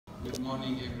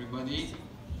morning, everybody.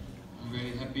 I'm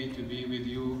very happy to be with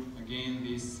you again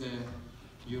this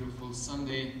beautiful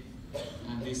Sunday.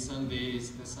 And this Sunday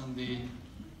is the Sunday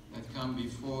that comes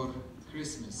before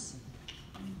Christmas.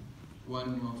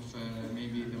 One of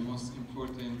maybe the most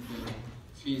important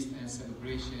feast and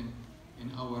celebration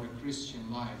in our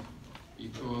Christian life.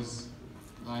 Because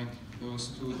like those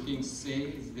two things say,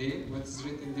 is there, what is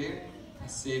written there? A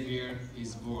Savior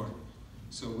is born.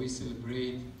 So we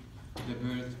celebrate the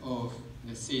birth of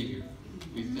the Savior.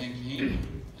 We thank Him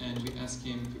and we ask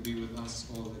Him to be with us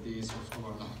all the days of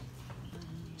our life.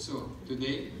 So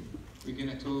today we're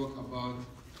going to talk about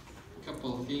a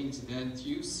couple of things that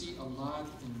you see a lot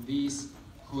in this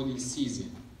holy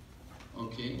season.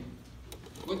 Okay?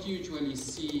 What you usually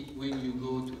see when you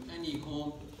go to any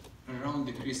home around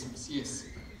the Christmas? Yes?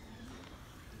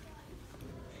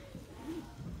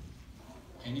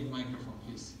 I need microphone,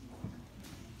 please.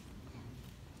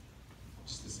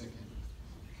 Just a second.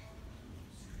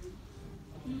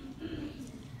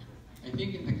 I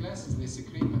think in the classes they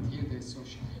scream, but here they're so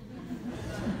shy.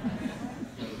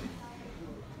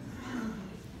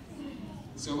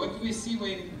 So what do we see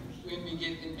when we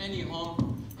get in any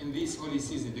home in this holy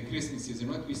season, the Christmas season?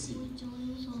 What we see? Join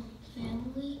with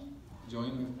family.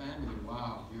 Join with family.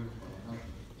 Wow, beautiful.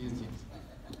 Isn't it?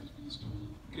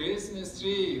 Christmas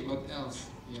tree. What else?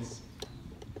 Yes.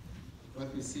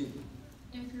 What we see?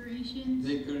 Decorations.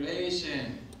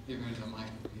 Decoration. Give her the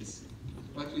mic, please.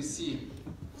 What we see?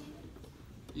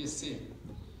 Yes, say.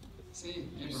 Say,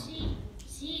 everyone.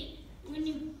 See, when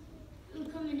you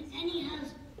come in any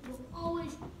house, you'll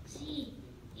always see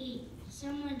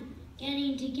someone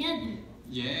getting together.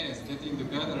 Yes, getting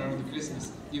together around the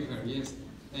Christmas. Give her, yes.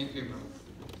 Thank you, bro.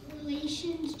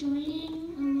 Relations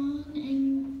joining along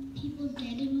and people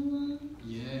getting along.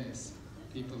 Yes,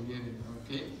 people getting,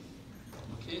 okay.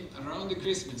 Okay, around the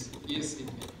Christmas. Yes,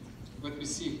 what we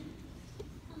see?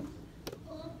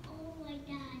 All my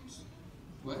dads.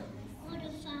 What? All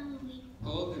the family.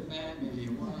 All the family,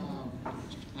 wow.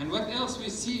 And what else we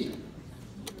see?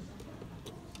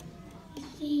 We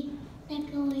see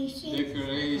decorations.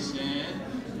 Decoration.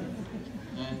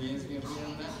 And yes, we have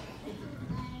done that.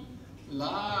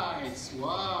 Lights,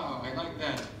 wow, I like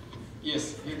that.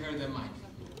 Yes, give her the mic.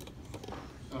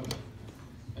 Okay,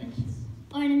 thank you.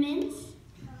 Ornaments.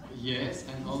 Yes,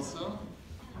 and also?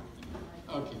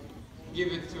 Okay,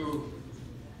 give it to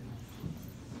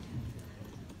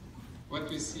what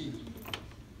we see.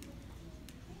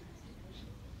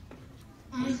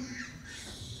 I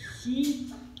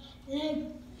see like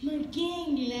my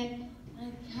king, like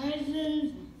my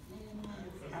cousins,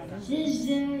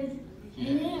 sisters,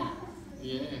 yeah.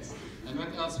 Yes. And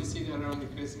what else we see around the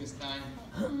Christmas time?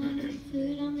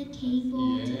 Food on the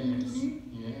table. Yes.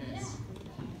 Yes.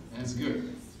 That's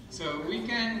good. So we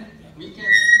can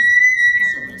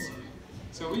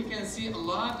see a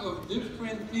lot of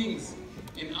different things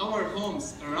in our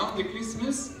homes around the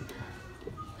Christmas.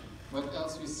 What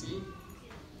else we see?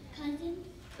 Cousins.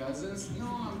 Cousins? No,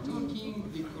 I'm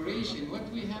talking decoration. What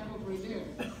do we have over there?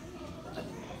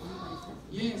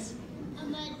 Yes.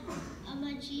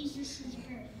 About Jesus'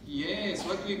 birth. Yes,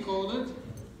 what we call it?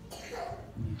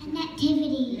 A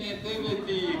nativity.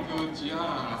 Nativity, good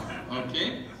job.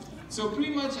 Okay? So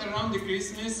pretty much around the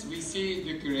Christmas we see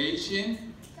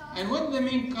decoration. And what's the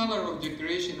main color of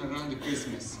decoration around the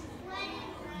Christmas?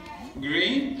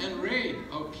 Green and red.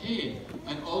 Okay.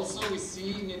 And also we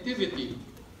see nativity.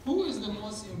 Who is the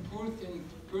most important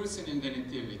person in the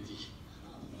nativity?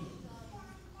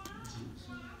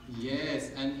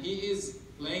 Yes, and he is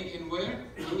playing in where?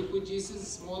 Where we put Jesus'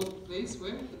 small place?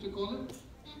 Where? What do you call it?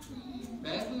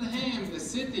 Bethlehem, the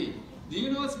city. Do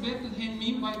you know what Bethlehem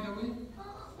mean, by the way?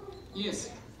 Yes.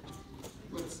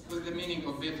 What's the meaning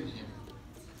of Bethlehem?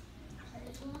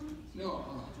 No,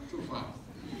 too far.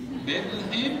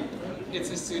 Bethlehem,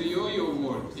 it's a Syriac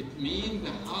word. It means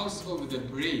the house of the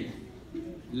brave.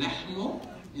 Lahmo,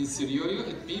 in Syriac,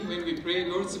 it means when we pray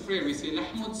Lord's Prayer, we say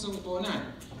Lahmo tsumponan.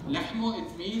 Lahmo,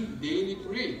 it means daily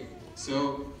bread.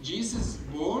 So, Jesus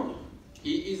born,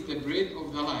 He is the bread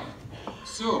of the life.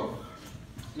 So,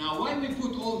 now why we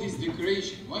put all this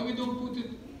decoration? Why we don't put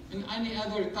it in any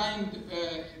other time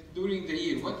during the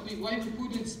year? Why we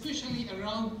put it especially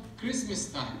around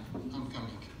Christmas time? I'm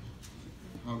coming.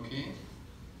 Okay?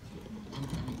 I'm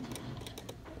coming.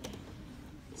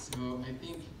 So, I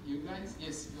think you guys,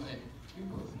 yes, go ahead.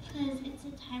 Because it's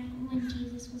a time when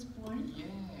Jesus was born.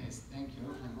 Yes, thank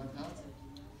you. And what else?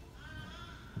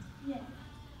 Yeah.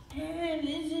 And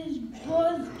it's his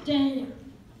birthday.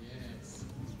 Yes,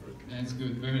 that's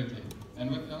good, birthday.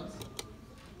 And what else?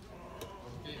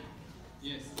 Okay,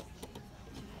 yes.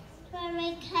 For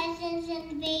my cousins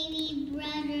and baby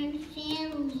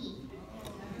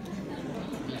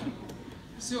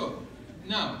So,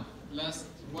 now, last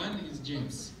one is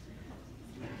James.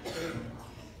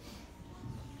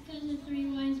 Because of three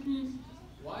wise men.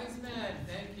 Wise man,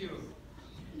 thank you.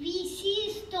 We see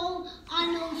a stone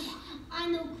on a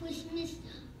Christmas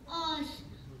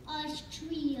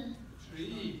tree.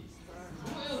 Tree.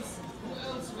 Who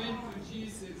else went to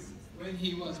Jesus when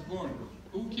he was born?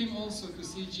 Who came also to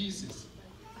see Jesus?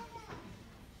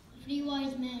 Three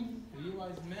wise men. Three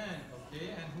wise men,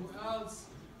 okay. And who else?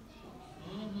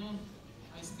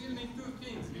 I still need two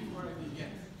things before I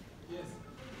begin. Yes.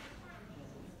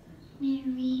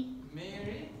 Mary.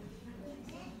 Mary.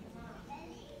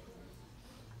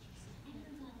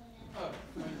 Oh.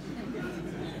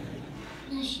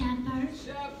 The shepherd.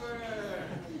 Shepherd.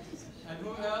 And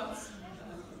who else?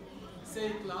 Say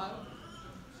it loud.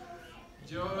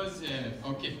 Joseph.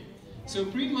 Okay. So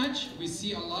pretty much we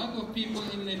see a lot of people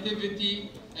in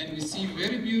nativity, and we see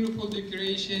very beautiful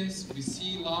decorations, we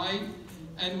see light,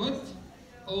 and what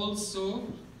also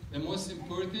the most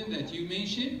important that you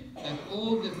mentioned, that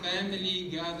all the family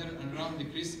gather around the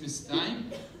Christmas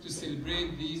time to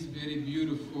celebrate this very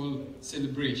beautiful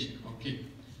celebration. Okay.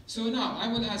 So now I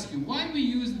will ask you, why we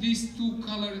use these two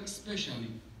colors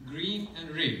especially, green and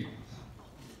red?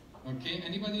 Okay,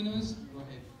 anybody knows? Go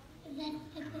ahead. That's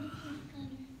the Christmas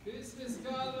color. Christmas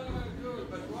color, good,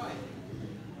 but why?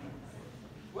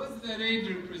 What's the red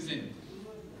represent?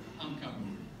 I'm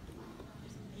coming.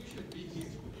 You should be here.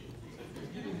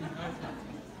 You're giving me a hard time.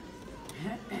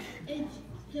 It's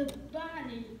the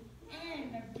body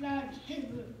and the blood.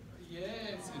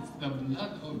 Yes, it's the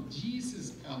blood of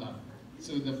Jesus color.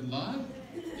 So the blood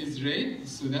is red,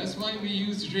 so that's why we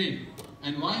use red.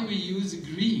 And why we use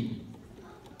green?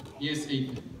 Yes,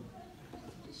 Ethan.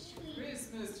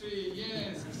 Christmas tree,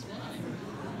 yes, that's right.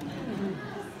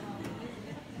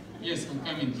 Yes, I'm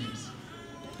coming, James.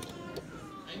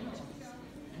 I know.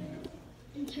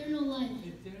 Eternal life.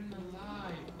 Eternal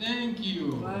life. Thank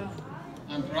you. Wow.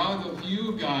 I'm proud of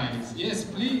you guys. Yes,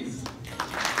 please.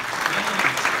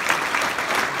 Yes.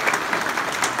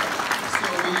 So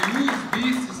we use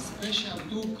these special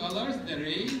two colors, the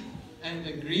red and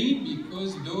the green,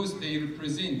 because those they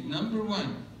represent, number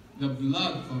one, the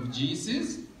blood of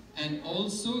Jesus, and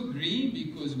also green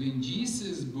because when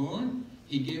Jesus born,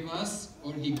 he gave us,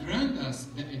 or he granted us,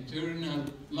 the eternal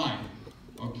life.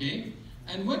 Okay?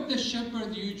 And what the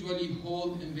shepherd usually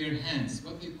hold in their hands,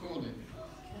 what they call it?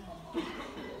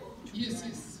 Yes,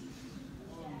 yes.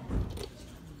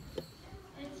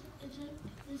 It's like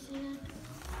this,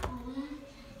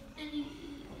 and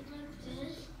it's like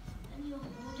this, and you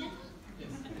hold it.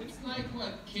 Yes. It's like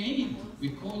what? Cane. We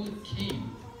call it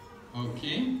cane.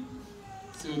 Okay?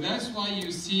 So that's why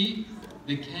you see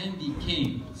the candy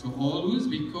cane. So always,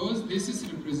 because this is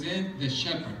represent the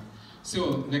shepherd.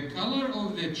 So the color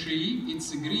of the tree,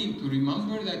 it's green to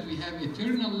remember that we have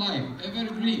eternal life,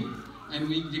 evergreen. And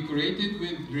we decorate it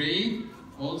with red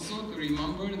also to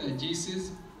remember that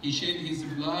Jesus, he shed his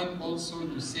blood also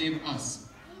to save us.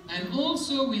 And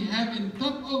also we have in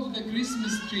top of the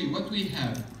Christmas tree, what we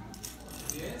have?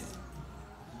 Yes?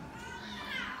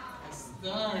 A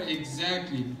star,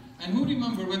 exactly. And who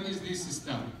remember what is this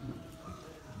star?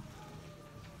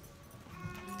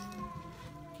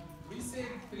 We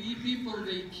said three people,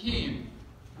 they came.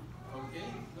 Okay,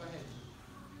 go ahead.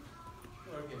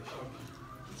 Okay.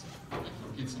 I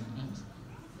forget sometimes.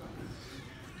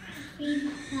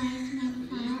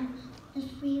 The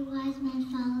three wise men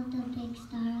followed the big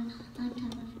star on top of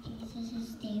Jesus'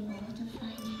 stable to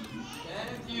find him.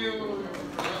 Thank you.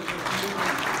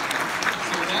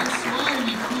 So that's why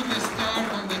we put the star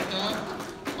on the top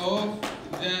of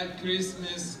the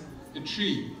Christmas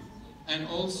tree. And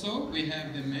also we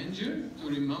have the manger to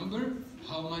remember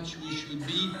how much we should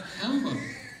be humble.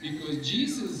 Because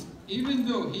Jesus, even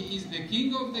though he is the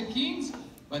King of the kings,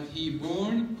 but he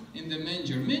born in the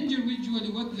manger. Manger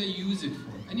usually what they use it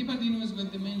for. Anybody knows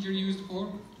what the manger used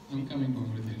for? I'm coming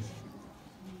over this.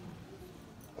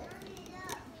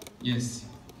 Yes.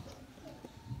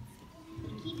 To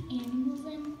keep animals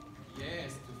in?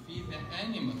 Yes, to feed the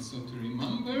animals. So to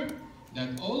remember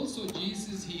that also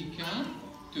Jesus, he came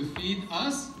to feed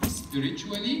us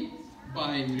spiritually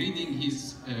by reading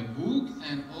his book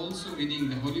and also reading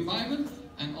the Holy Bible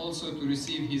and also to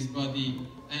receive his body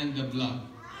and the blood.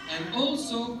 And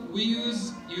also we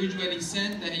usually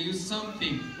Santa, he use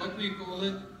something, what we call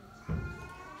it?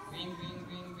 Green,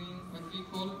 what we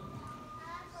call it?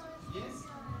 Yes?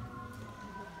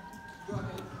 Go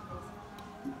ahead.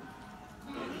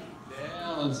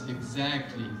 Bells,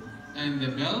 exactly. And the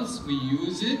bells, we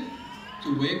use it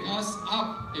to wake us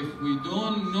up. If we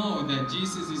don't know that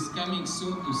Jesus is coming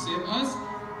soon to save us,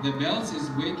 the bells is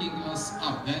waking us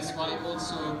up. That's why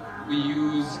also we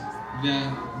use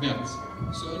the bells.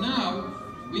 So now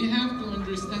we have to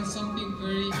understand something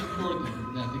very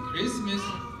important, that the Christmas,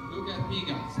 look at me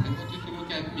guys, I want you to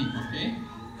look at me, okay?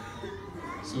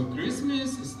 So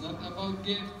Christmas is not about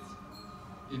gifts,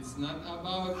 it's not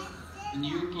about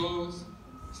new clothes,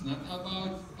 it's not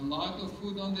about a lot of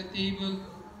food on the table,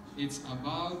 it's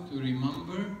about to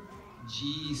remember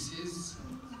Jesus,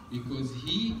 because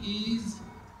He is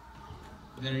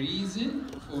the reason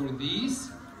for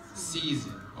this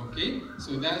season, okay?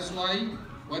 So that's why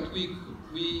what we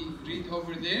read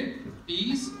over there,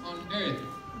 peace on earth,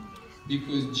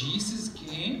 because Jesus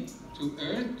came to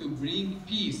earth to bring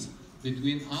peace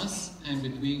between us and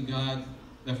between God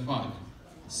the Father.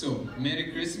 So,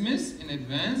 Merry Christmas in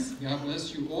advance. God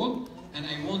bless you all. And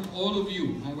I want all of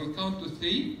you, I will count to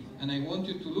 3, and I want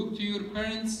you to look to your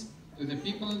parents, to the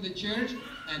people in the church,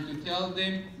 and to tell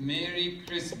them Merry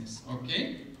Christmas,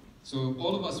 okay? So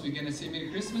all of us, we're going to say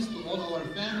Merry Christmas to all our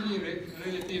family,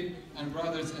 relative, and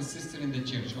brothers and sisters in the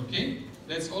church, okay?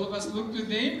 Let's all of us look to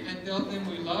them and tell them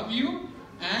we love you,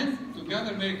 and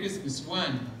together Merry Christmas.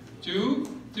 1, 2,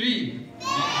 3.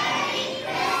 Merry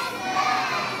Christmas!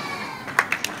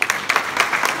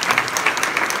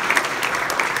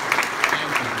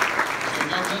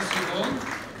 Bless you all.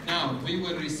 Now we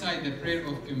will recite the prayer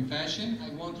of confession. I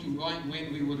want you,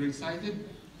 when we will recite it,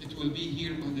 it will be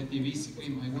here on the TV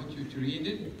screen. I want you to read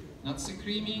it, not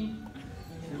screaming,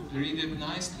 read it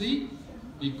nicely,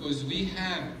 because we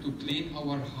have to clean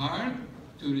our heart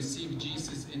to receive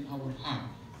Jesus in our heart,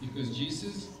 because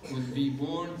Jesus will be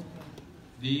born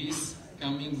this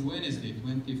coming Wednesday,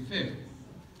 25th,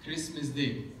 Christmas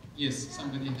Day. Yes,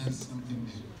 somebody has something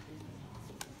there.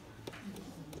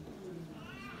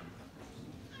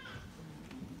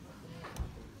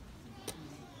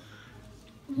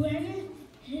 When is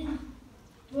his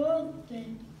birthday?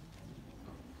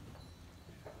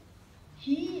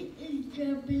 He is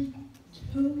coming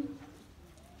too,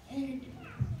 and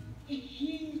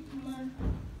he's my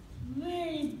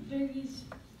very, very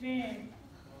fan.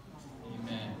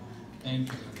 Amen.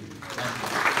 Thank you.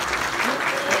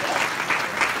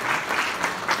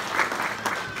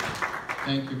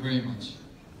 Thank you very much.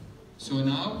 So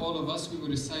now all of us, we will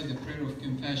recite the prayer of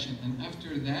confession, and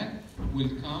after that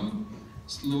we'll come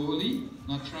slowly,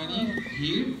 not running,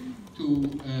 here to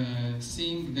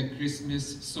sing the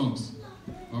Christmas songs.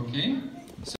 Okay?